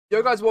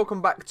Yo guys,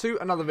 welcome back to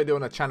another video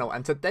on the channel,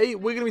 and today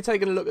we're going to be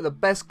taking a look at the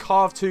best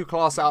CARV 2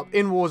 class setup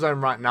in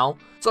Warzone right now.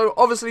 So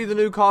obviously the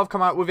new CARV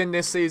come out within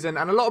this season,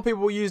 and a lot of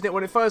people were using it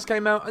when it first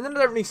came out, and then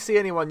I don't really see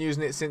anyone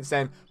using it since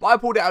then. But I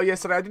pulled it out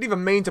yesterday. I didn't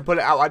even mean to pull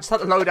it out. I just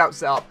had the loadout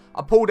set up.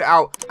 I pulled it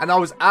out, and I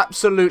was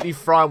absolutely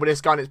frying with this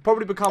gun. It's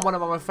probably become one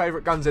of my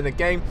favourite guns in the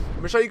game. I'm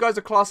going to show you guys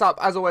the class setup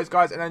as always,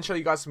 guys, and then show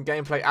you guys some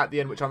gameplay at the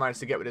end, which I managed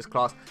to get with this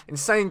class.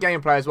 Insane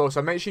gameplay as well,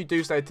 so make sure you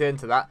do stay tuned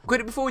to that.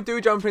 Quickly, before we do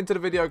jump into the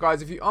video,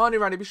 guys, if you are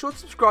new around here, be sure to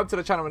subscribe to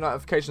the channel with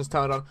notifications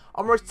turned on.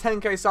 I'm almost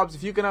 10k subs.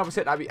 If you can help us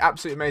hit, that'd be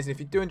absolutely amazing. If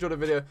you do enjoy the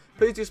video,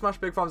 please do smash a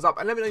big thumbs up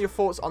and let me know your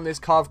thoughts on this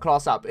CARV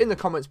class app in the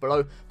comments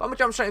below. But I'm gonna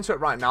jump straight into it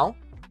right now.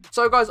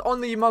 So guys,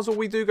 on the muzzle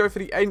we do go for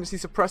the agency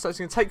suppressor. It's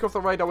going to take you off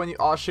the radar when you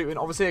are shooting.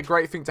 Obviously a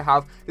great thing to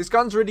have. This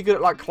gun's really good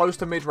at like close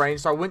to mid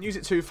range, so I wouldn't use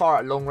it too far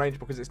at long range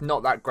because it's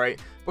not that great.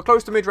 But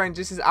close to mid range,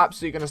 this is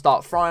absolutely going to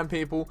start frying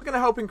people. It's going to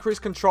help increase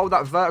control,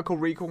 that vertical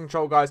recoil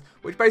control, guys,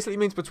 which basically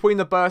means between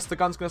the bursts the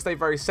gun's going to stay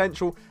very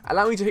central,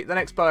 allowing you to hit the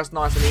next burst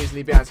nice and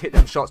easily, be able to hit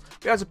them shots,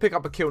 be able to pick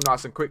up a kill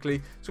nice and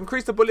quickly. So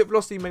increase the bullet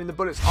velocity, meaning the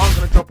bullets aren't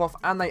going to drop off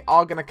and they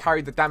are going to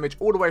carry the damage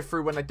all the way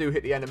through when they do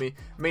hit the enemy,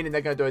 meaning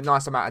they're going to do a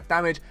nice amount of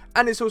damage.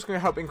 And it's also going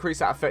to help increase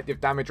that effective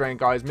damage range,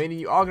 guys, meaning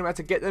you are going to be able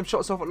to get them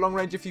shots off at long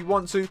range if you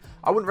want to.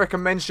 I wouldn't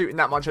recommend shooting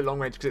that much at long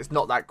range because it's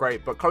not that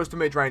great, but close to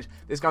mid range,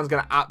 this gun's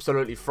going to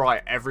absolutely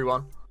fry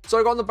everyone.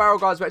 So on the barrel,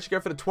 guys, we actually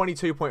go for the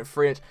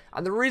 22.3 inch,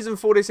 and the reason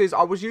for this is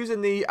I was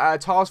using the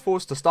task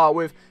force to start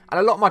with, and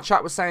a lot of my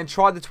chat was saying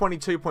try the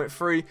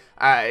 22.3.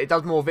 It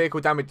does more vehicle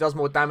damage, does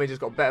more damage, it's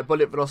got better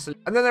bullet velocity,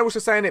 and then they're also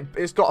saying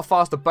it's got a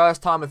faster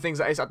burst time and things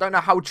like this. I don't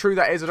know how true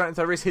that is. I don't know if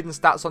there is hidden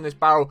stats on this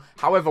barrel.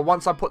 However,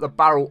 once I put the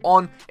barrel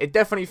on, it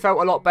definitely felt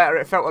a lot better.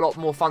 It felt a lot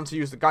more fun to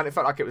use the gun. It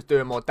felt like it was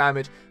doing more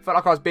damage. It felt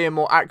like I was being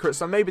more accurate.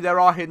 So maybe there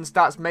are hidden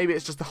stats. Maybe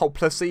it's just the whole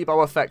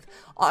placebo effect.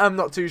 I am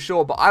not too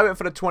sure, but I went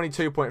for the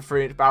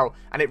 22.3 inch barrel,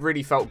 and it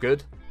really felt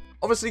good.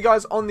 Obviously,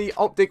 guys, on the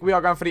optic, we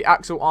are going for the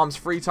Axle Arms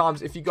 3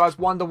 times. If you guys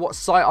wonder what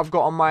sight I've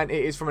got on mine,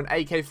 it is from an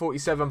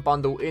AK-47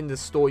 bundle in the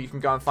store. You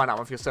can go and find out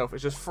one for yourself.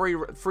 It's just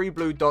three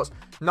blue dots,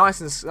 nice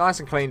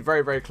and clean,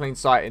 very clean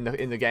sight in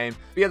the game.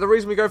 But yeah, the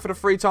reason we go for the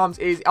 3 times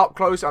is up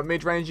close at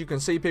mid range. You can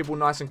see people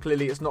nice and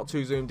clearly. It's not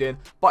too zoomed in.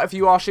 But if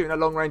you are shooting at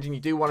long range and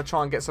you do want to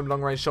try and get some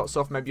long range shots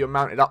off, maybe you're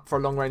mounted up for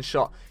a long range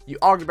shot, you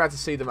are going to be able to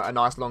see them at a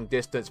nice long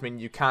distance, meaning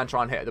you can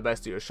try and hit the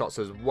best of your shots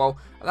as well.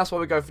 And that's why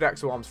we go for the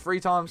Axle Arms 3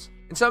 times.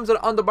 In terms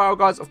of the underbarrel,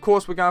 guys, of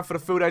course, we're going for the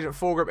Field Agent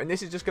foregrip, and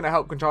this is just going to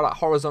help control that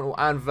horizontal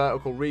and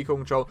vertical recoil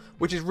control,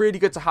 which is really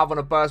good to have on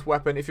a burst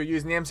weapon. If you're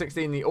using the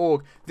M16, the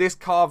AUG, this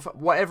CARV,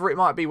 whatever it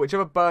might be,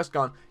 whichever burst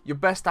gun, you're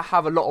best to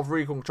have a lot of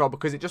recoil control,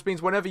 because it just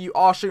means whenever you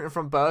are shooting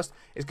from burst,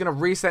 it's going to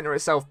recenter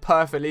itself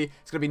perfectly.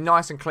 It's going to be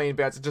nice and clean,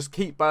 be able to just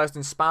keep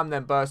bursting, spam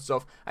them bursts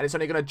off, and it's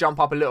only going to jump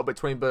up a little bit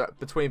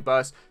between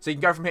bursts, so you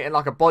can go from hitting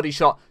like a body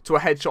shot to a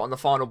headshot on the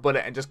final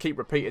bullet and just keep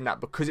repeating that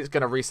because it's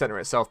going to recenter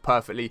itself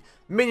perfectly,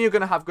 meaning you're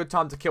going to have good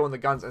time to kill on the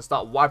guns and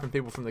start wiping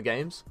people from the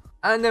games.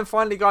 And then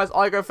finally, guys,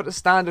 I go for the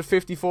standard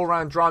 54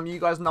 round drum. You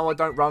guys know I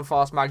don't run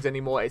fast mags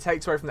anymore. It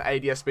takes away from the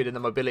ADS speed and the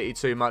mobility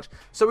too much.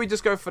 So we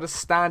just go for the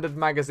standard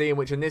magazine,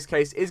 which in this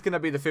case is going to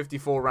be the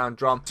 54 round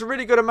drum. It's a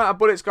really good amount of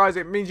bullets, guys.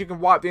 It means you can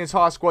wipe the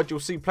entire squad. You'll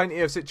see plenty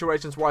of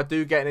situations where I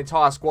do get an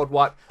entire squad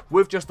wipe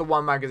with just the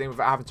one magazine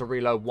without having to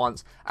reload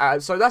once.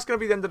 So that's going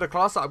to be the end of the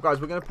class setup, guys.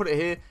 We're going to put it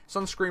here. It's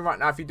on the screen right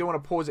now. If you do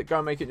want to pause it, go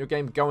and make it in your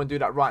game, go and do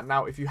that right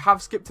now. If you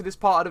have skipped to this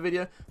part of the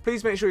video,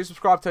 please make sure you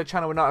subscribe to the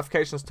channel with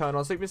notifications turned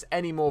on so you don't miss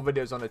any more videos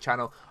on the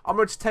channel. I'm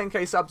ready to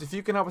 10k subs. If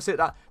you can help us hit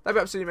that, that'd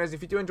be absolutely amazing.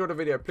 If you do enjoy the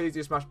video, please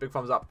do smash a big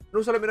thumbs up. And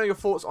also let me know your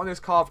thoughts on this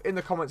CARV in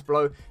the comments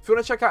below. If you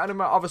want to check out any of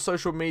my other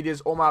social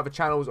medias or my other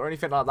channels or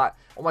anything like that,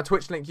 or my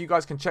Twitch link, you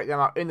guys can check them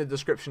out in the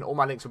description. All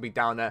my links will be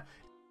down there.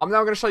 I'm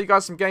now going to show you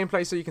guys some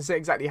gameplay so you can see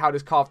exactly how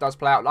this CARV does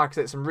play out. Like I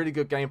said, it's some really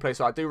good gameplay,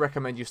 so I do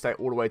recommend you stay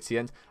all the way to the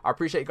end. I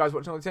appreciate you guys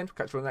watching all the end.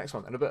 Catch you on the next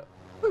one in a bit.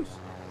 Peace.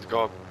 Let's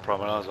go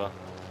promenade as well.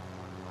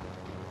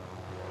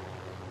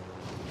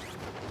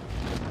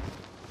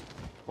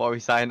 What are we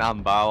saying,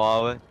 Amber,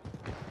 are we?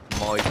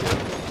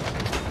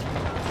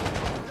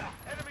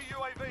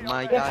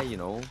 My guy, you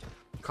know.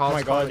 CARV's oh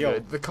my god, yo.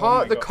 good. The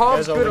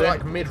CARV's good at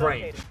like mid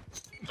range.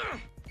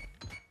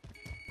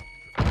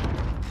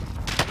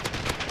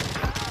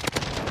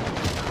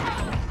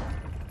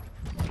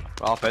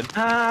 Often.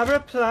 I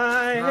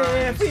reply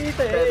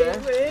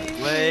everything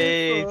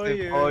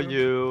Waiting for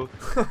you.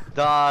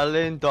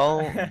 Darling,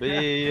 don't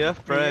be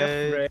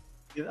afraid.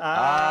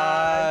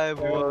 I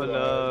will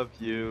love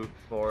you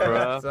for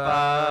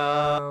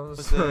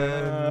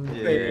 1,000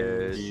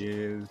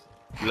 years.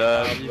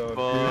 Love you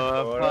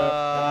for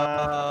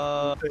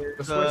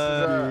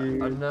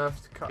 1,000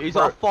 enough to cut. He's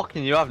not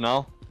fucking you up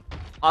now.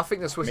 I think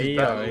the Swiss is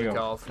better than the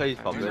CARV. Please,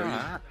 probably.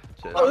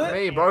 Fuck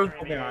me, bro.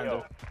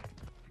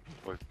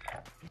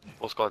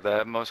 What's got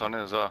there? Most on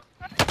it as well.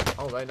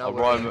 Oh, they know.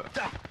 Ryan,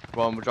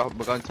 we're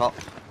going top.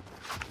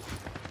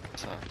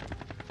 So.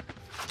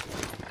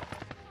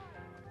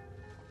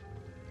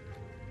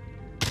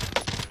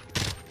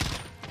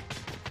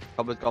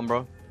 Cupboard's gone,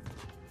 bro.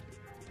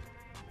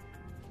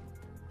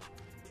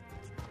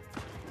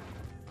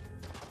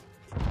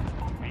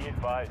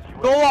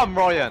 Go on,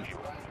 Ryan.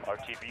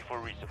 RTB for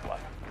resupply.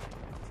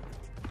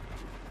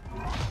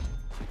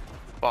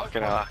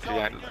 Fucking hell,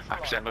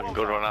 actually ain't looking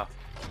good right now.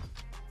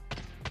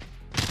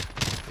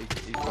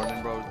 He's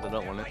running, bro. They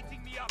don't want it.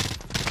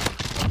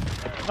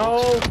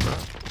 No!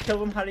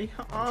 Kill him, Harry.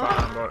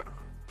 Trying, bro.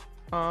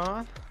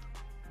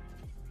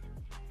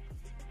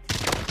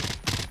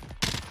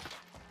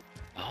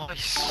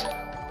 Nice.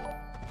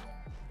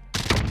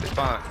 It's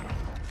fine.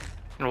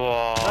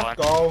 Whoa.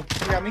 Let's go.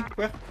 Get me,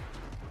 quick.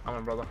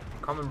 Coming, brother.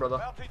 Coming, brother.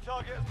 Bounty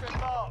target has been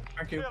marked.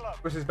 Thank you.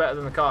 Which is better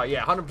than the car?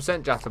 Yeah,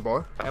 100% Jatta,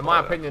 boy. In my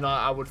opinion,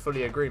 I would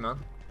fully agree, man.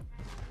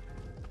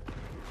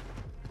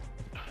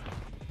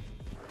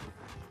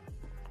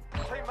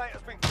 Teammate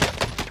has been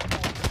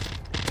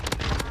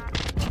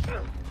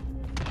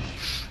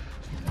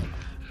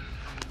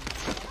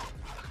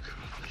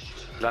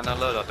Land that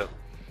load, I do.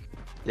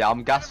 Yeah,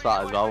 I'm gassed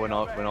that as well when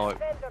I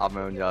have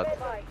my own yard.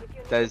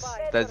 There's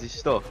his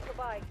stuff.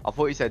 I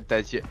thought he said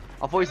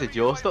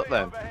you're stuck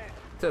then.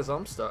 Des,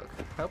 I'm stuck.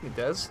 Help me,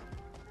 Des.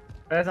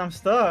 Des, I'm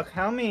stuck.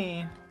 Help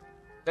me.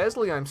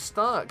 Desley, I'm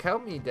stuck.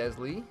 Help me,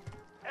 Desley.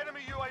 enemy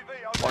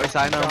UAV What are you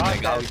saying now, God,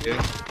 nigga? How you doing?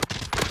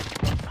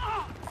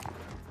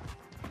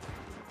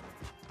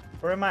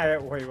 Where am I?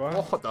 Wait,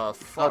 what? What the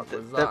fuck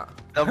was that?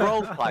 The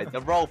role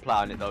play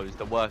on it though is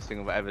the worst thing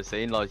I've ever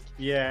seen. Like,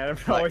 Yeah,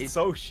 bro, Like, it's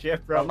so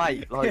shit, bro.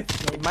 mate, like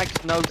it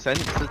makes no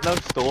sense. There's no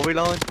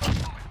storyline.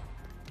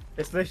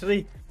 It's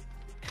literally,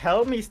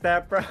 help me,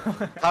 step, bro.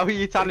 How are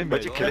you telling me?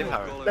 Where'd you kill him,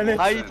 Harry? Then it's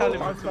How are you telling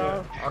me? I'm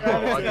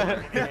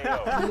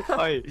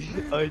sorry.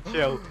 Hey,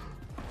 chill.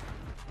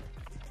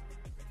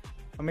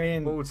 I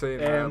mean, Full team,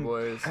 man,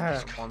 boys.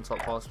 One top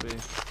pass B.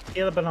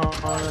 kill a banana.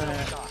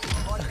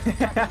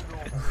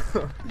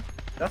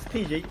 That's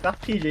PG.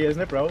 That's PG,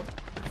 isn't it, bro?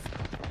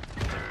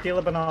 Kill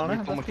a banana.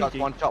 One That's shot,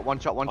 PG. one shot, one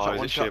shot, one Oh, shot, he's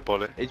one a shit shot.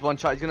 bullet. He's one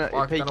shot. He's gonna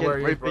I peek don't know where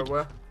he is, in. bro.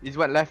 Where? He's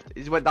went left.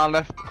 He's went down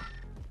left.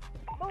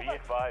 Be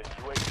advised,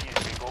 UAV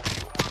is bingo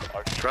fuel.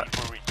 RTB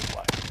for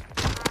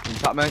resupply. Can you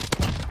tap, mate?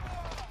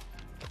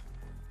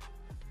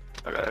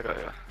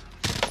 Okay.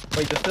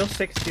 Wait, there's still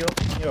 60 up.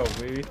 Yo,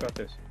 we've got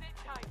this.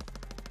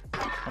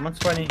 I'm on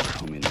 20.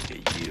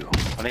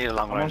 I need a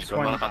long I'm on range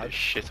gun, man. I 25. can't do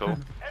shit all.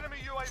 Enemy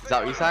UAV. Is that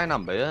what you're saying,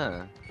 Amber?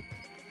 Yeah.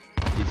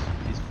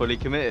 He's fully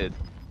committed.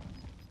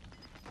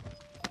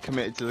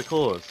 Committed to the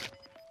cause.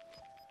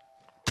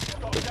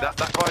 That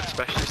guy's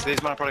specialist.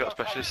 These men have probably got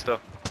specialist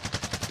stuff.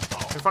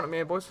 In front of me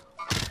here, boys.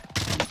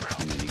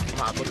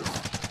 Might have bullets.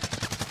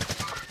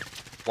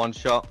 One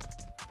shot.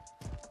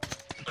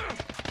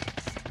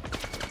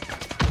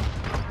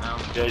 Now.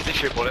 Yeah, he's a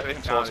shit bullet. Hit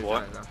him No, twice, he's boy.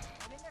 not, he's not.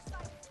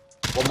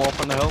 One more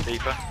from the hill.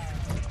 Deeper.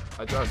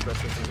 I do have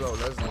specialist as well.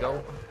 There's the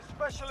goal.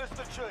 Specialist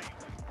achieved.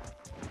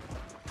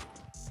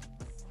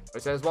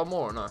 Wait, so there's one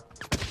more or no?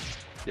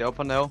 Yeah, up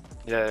on the hill.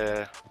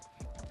 Yeah.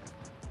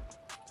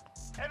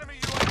 Enemy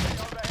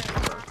UAV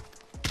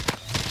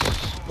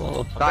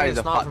overhead. That is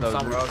a Snap fact from though.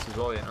 somewhere else as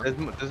well, you know.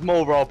 There's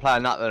more role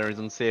playing that than there is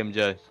on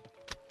CMJ.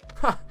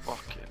 Fuck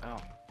it,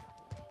 hell.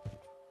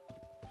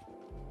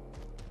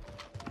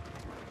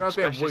 There's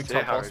be a weak Specialist top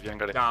here, Harry, boss. if you ain't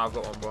got it. Nah, I've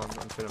got one, bro.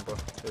 I'm chilling, bro.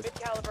 Cheers. Big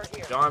caliber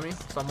here. Behind me,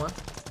 somewhere.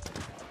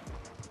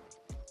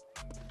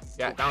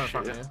 Yeah, down in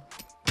front of shit.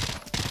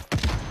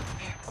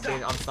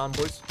 me. I'm stunned,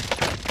 boys.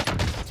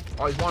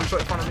 Oh, he's one shot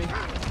in front of me.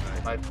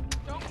 Like,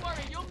 Don't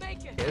worry, you'll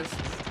make it. here's.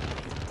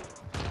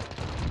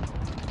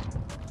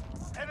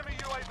 Enemy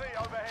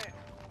UAV overhead.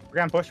 We're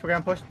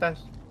gonna push, Des.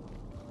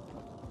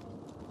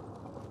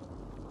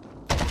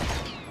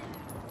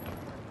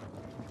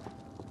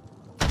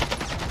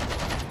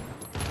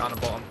 Down the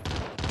bottom.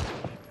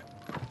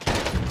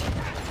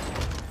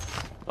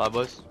 Right,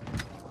 boys.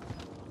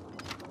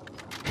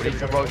 We need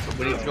to go left.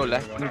 We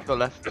need to go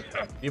left.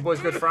 You boys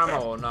good for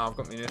ammo or no? I've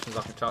got munitions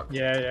I can chuck.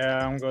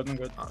 Yeah, I'm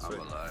good. Ah, sweet.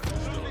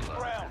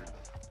 Ground.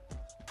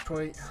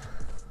 Sweet.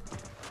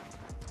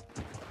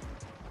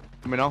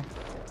 Coming on.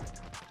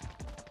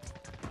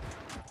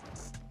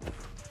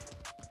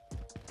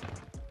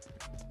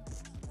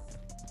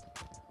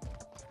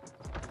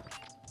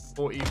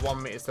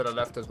 $41 meters to the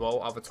left as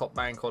well. Other top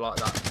bank or like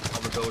that.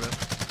 Other building.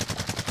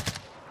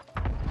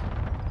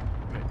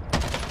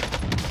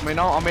 I'm in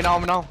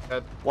now.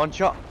 Dead. One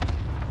shot.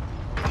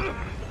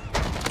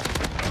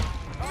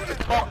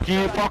 Fuck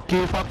you.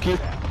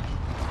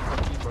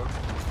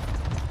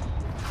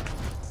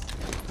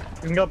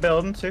 We can go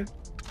building too.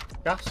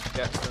 Gas.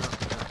 Yeah, still up.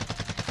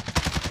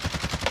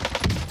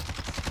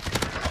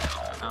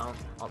 Down,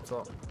 up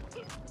top.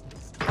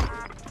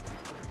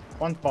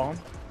 One bomb.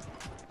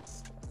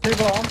 Two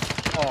bomb.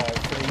 Oh,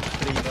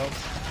 three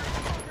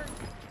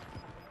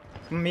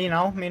though. Me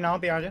now,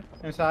 behind you.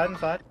 Inside.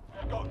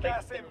 Got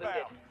gas inbound.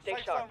 Take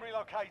Safe shot. zone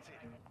relocated.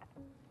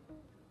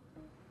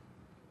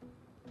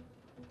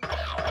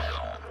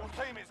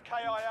 Your team is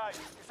KIA.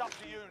 It's up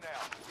to you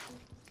now.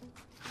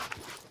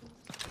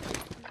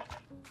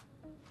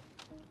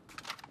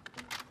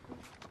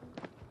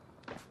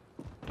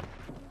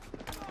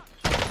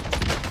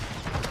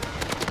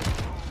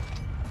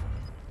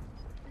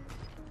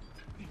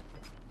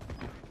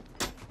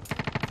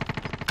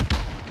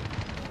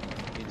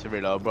 to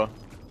reload, bro.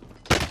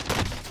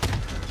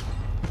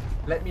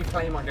 Let me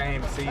play my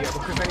game, see,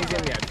 because then he's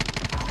in the end.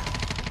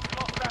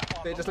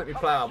 They just let me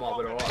play, I might have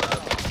been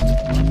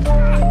alright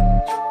there.